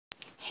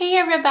Hey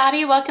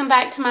everybody, welcome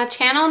back to my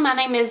channel. My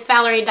name is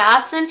Valerie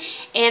Dison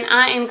and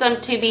I am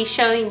going to be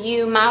showing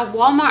you my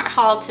Walmart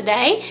haul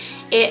today.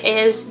 It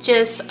is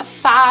just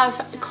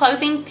 5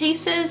 clothing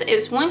pieces.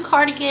 It's 1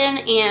 cardigan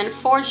and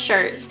 4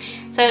 shirts.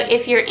 So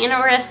if you're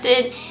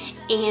interested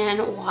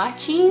in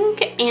watching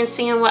and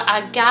seeing what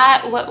I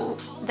got, what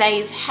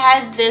they've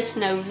had this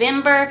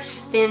November,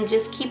 then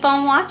just keep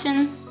on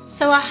watching.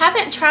 So I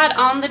haven't tried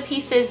on the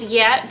pieces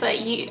yet, but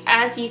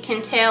as you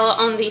can tell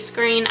on the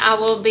screen, I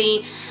will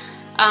be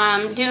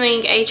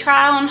doing a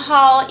try on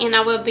haul and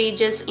I will be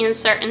just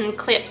inserting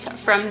clips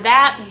from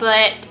that.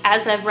 But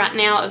as of right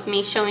now of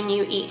me showing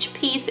you each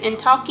piece and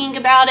talking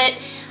about it,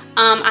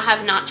 I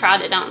have not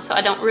tried it on, so I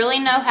don't really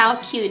know how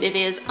cute it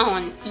is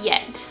on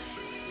yet.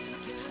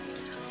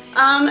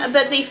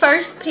 But the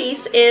first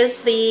piece is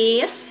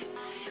the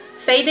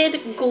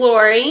Faded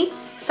Glory,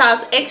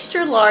 size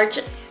extra large.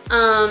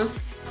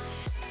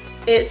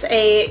 It's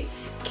a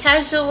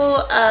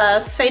casual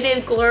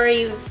Faded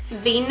Glory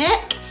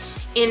V-neck,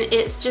 and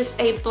it's just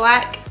a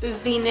black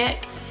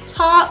V-neck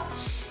top,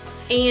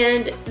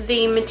 and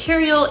the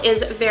material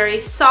is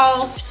very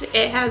soft.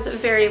 It has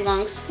very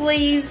long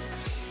sleeves,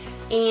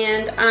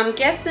 and I'm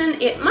guessing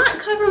it might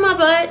cover my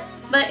butt,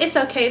 but it's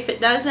okay if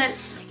it doesn't.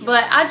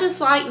 But I just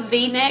like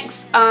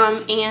V-necks,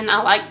 and I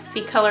like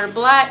the color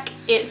black.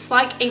 It's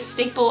like a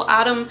staple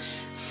item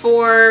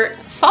for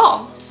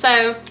fall,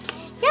 so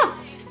yeah,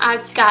 I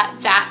got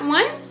that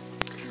one.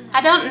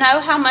 I don't know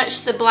how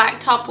much the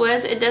black top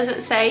was. It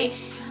doesn't say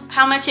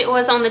how much it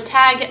was on the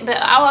tag, but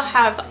I will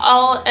have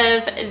all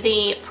of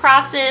the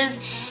prices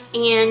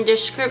and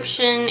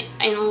description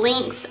and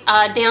links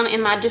down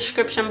in my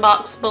description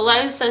box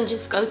below, so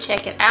just go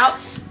check it out.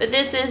 But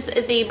this is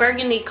the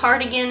burgundy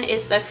cardigan.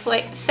 It's the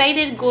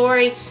Faded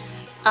Glory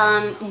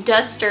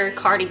duster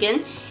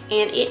cardigan,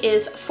 and it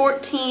is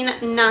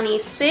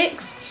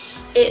 $14.96.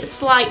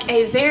 It's like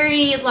a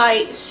very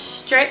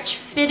stretch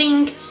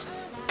fitting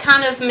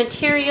kind of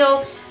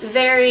material,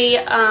 very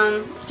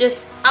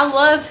I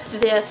love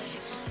this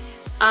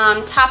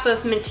type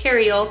of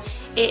material.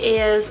 It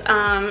is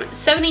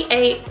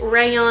 78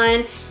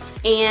 rayon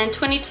and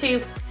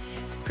 22%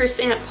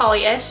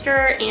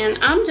 polyester, and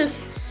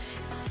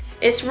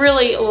it's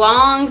really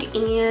long,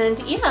 and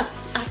yeah,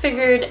 I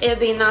figured it'd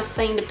be a nice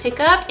thing to pick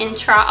up and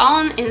try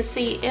on and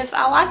see if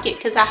I like it,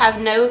 because I have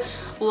no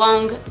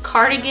long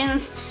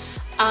cardigans.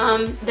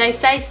 They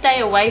say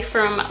stay away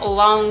from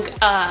long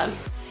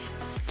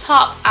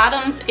top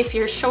items if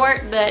you're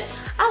short, but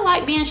I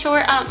like being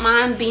short. I don't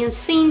mind being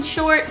seen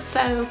short,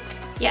 so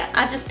yeah,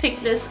 I just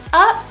picked this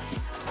up.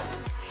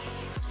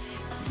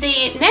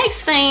 The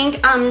next thing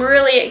I'm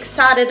really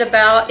excited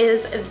about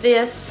is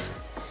this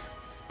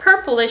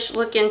purplish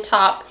looking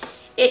top.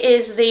 It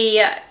is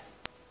the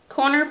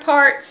corner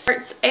parts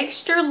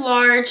extra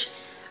large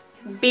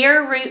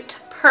beer root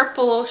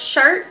purple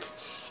shirt,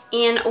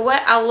 and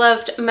what I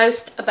loved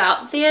most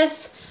about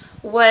this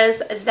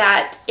was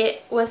that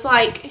it was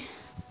like,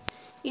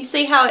 you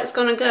see how it's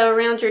going to go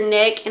around your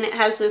neck, and it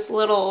has this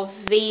little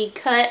V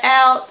cut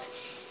out,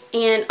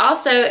 and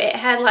also it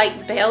had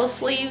like bell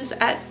sleeves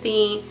at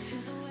the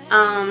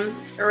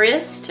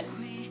wrist,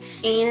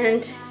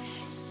 and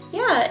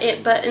yeah,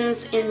 it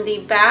buttons in the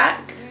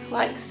back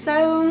like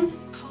so,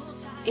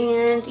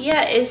 and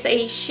yeah, it's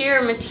a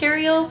sheer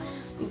material,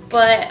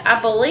 but I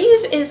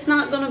believe it's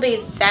not going to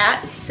be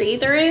that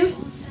see-through.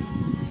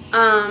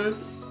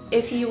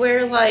 If you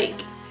wear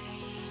like,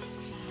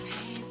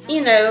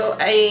 you know,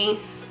 a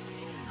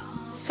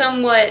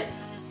somewhat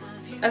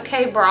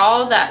okay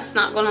bra, that's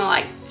not going to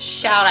like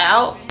shout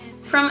out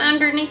from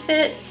underneath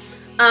it.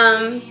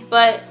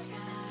 But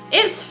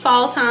it's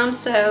fall time,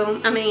 so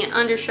I mean, an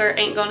undershirt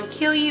ain't going to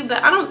kill you,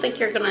 but I don't think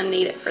you're going to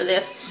need it for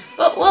this,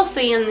 but we'll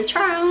see in the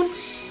try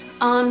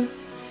on.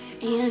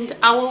 And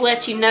I will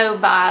let you know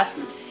by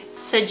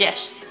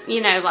suggestion,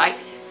 you know, like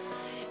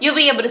you'll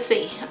be able to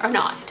see or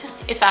not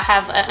if I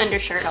have an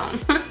undershirt on.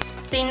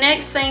 The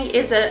next thing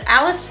is a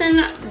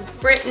Allison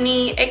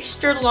Brittany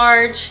extra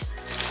large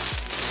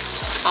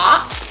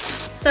top.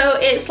 So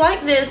it's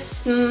like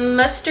this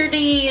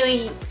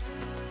mustardy,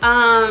 no,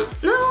 I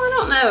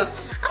don't know.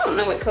 I don't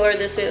know what color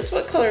this is.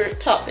 What color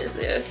top is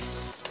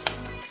this?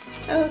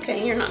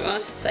 Okay, you're not going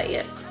to say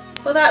it.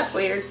 Well, that's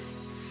weird.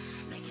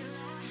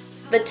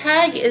 The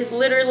tag is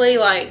literally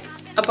like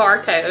a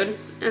barcode,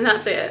 and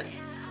that's it.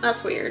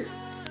 That's weird.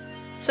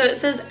 So it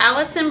says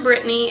Allison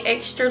Brittany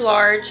extra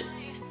large,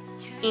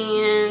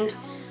 and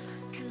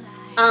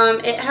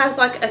it has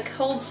like a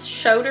cold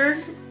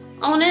shoulder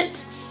on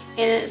it,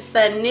 and it's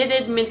the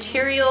knitted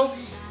material,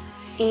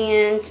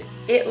 and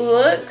it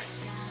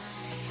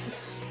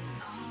looks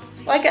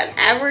like an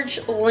average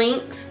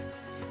length,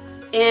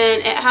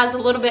 and it has a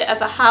little bit of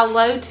a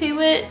high-low to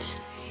it.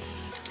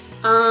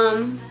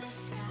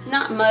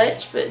 Not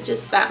much, but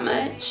just that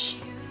much.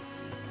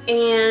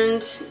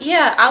 And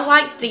yeah, I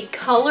like the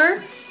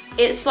color.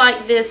 It's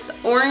like this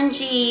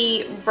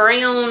orangey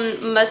brown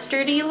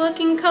mustardy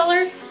looking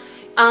color.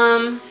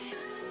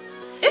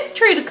 It's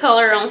true to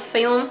color on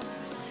film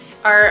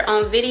or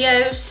on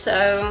video,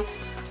 so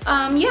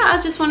yeah, I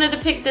just wanted to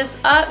pick this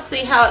up,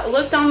 see how it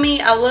looked on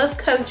me. I love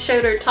cold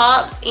shoulder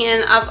tops,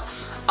 and I've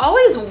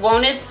always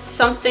wanted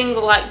something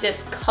like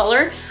this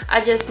color.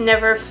 I just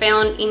never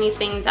found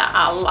anything that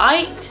I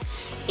liked.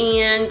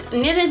 And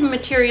knitted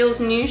materials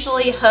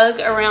usually hug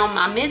around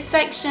my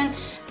midsection,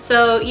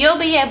 so you'll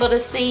be able to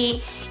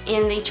see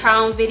in the try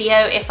on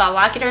video if I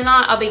like it or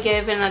not. I'll be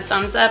giving a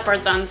thumbs up or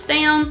thumbs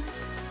down.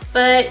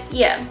 But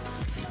yeah,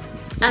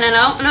 and I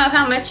don't know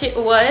how much it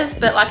was,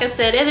 but like I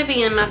said, it'll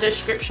be in my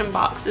description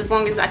box as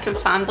long as I can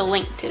find the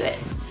link to it.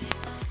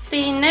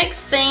 The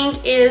next thing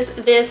is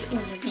this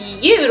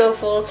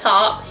beautiful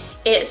top.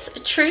 It's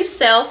True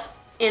Self,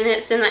 and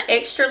it's in the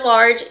extra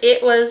large.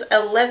 It was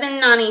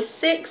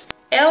 $11.96.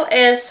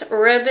 LS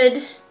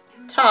rubbed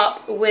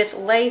top with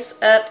lace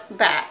up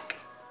back.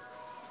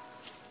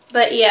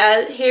 But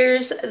yeah,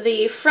 here's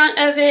the front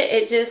of it.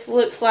 It just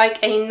looks like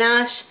a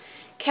nice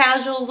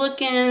casual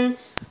looking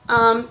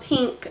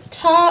pink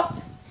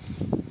top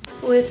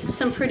with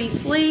some pretty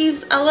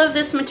sleeves. I love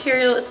this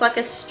material. It's like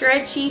a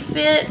stretchy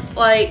fit,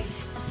 like,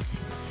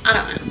 I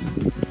don't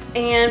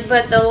know.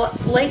 But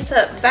the lace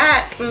up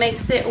back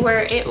makes it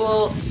where it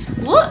will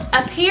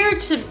appear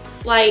to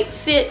like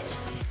fit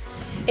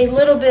a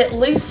little bit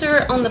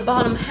looser on the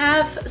bottom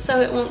half,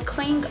 so it won't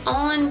cling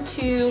on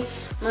to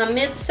my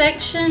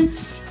midsection.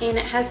 And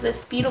it has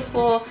this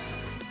beautiful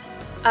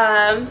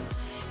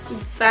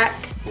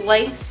back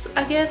lace,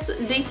 I guess,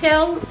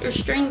 detail or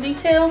string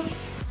detail.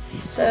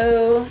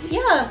 So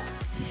yeah,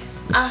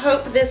 I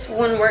hope this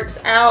one works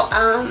out.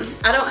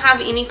 I don't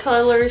have any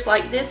colors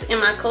like this in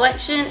my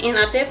collection, and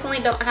I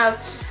definitely don't have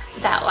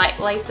that like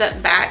lace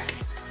up back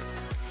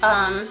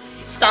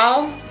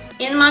style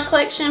in my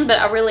collection, but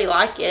I really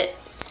like it.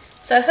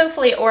 So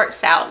hopefully it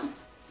works out.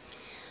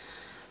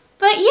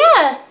 But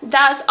yeah,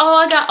 that's all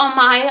I got on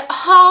my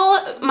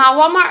haul, my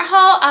Walmart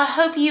haul. I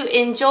hope you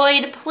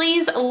enjoyed.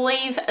 Please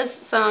leave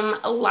some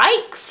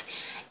likes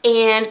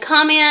and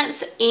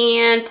comments,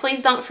 and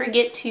please don't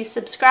forget to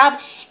subscribe,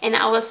 and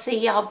I will see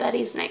y'all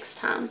buddies next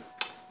time.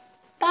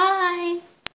 Bye.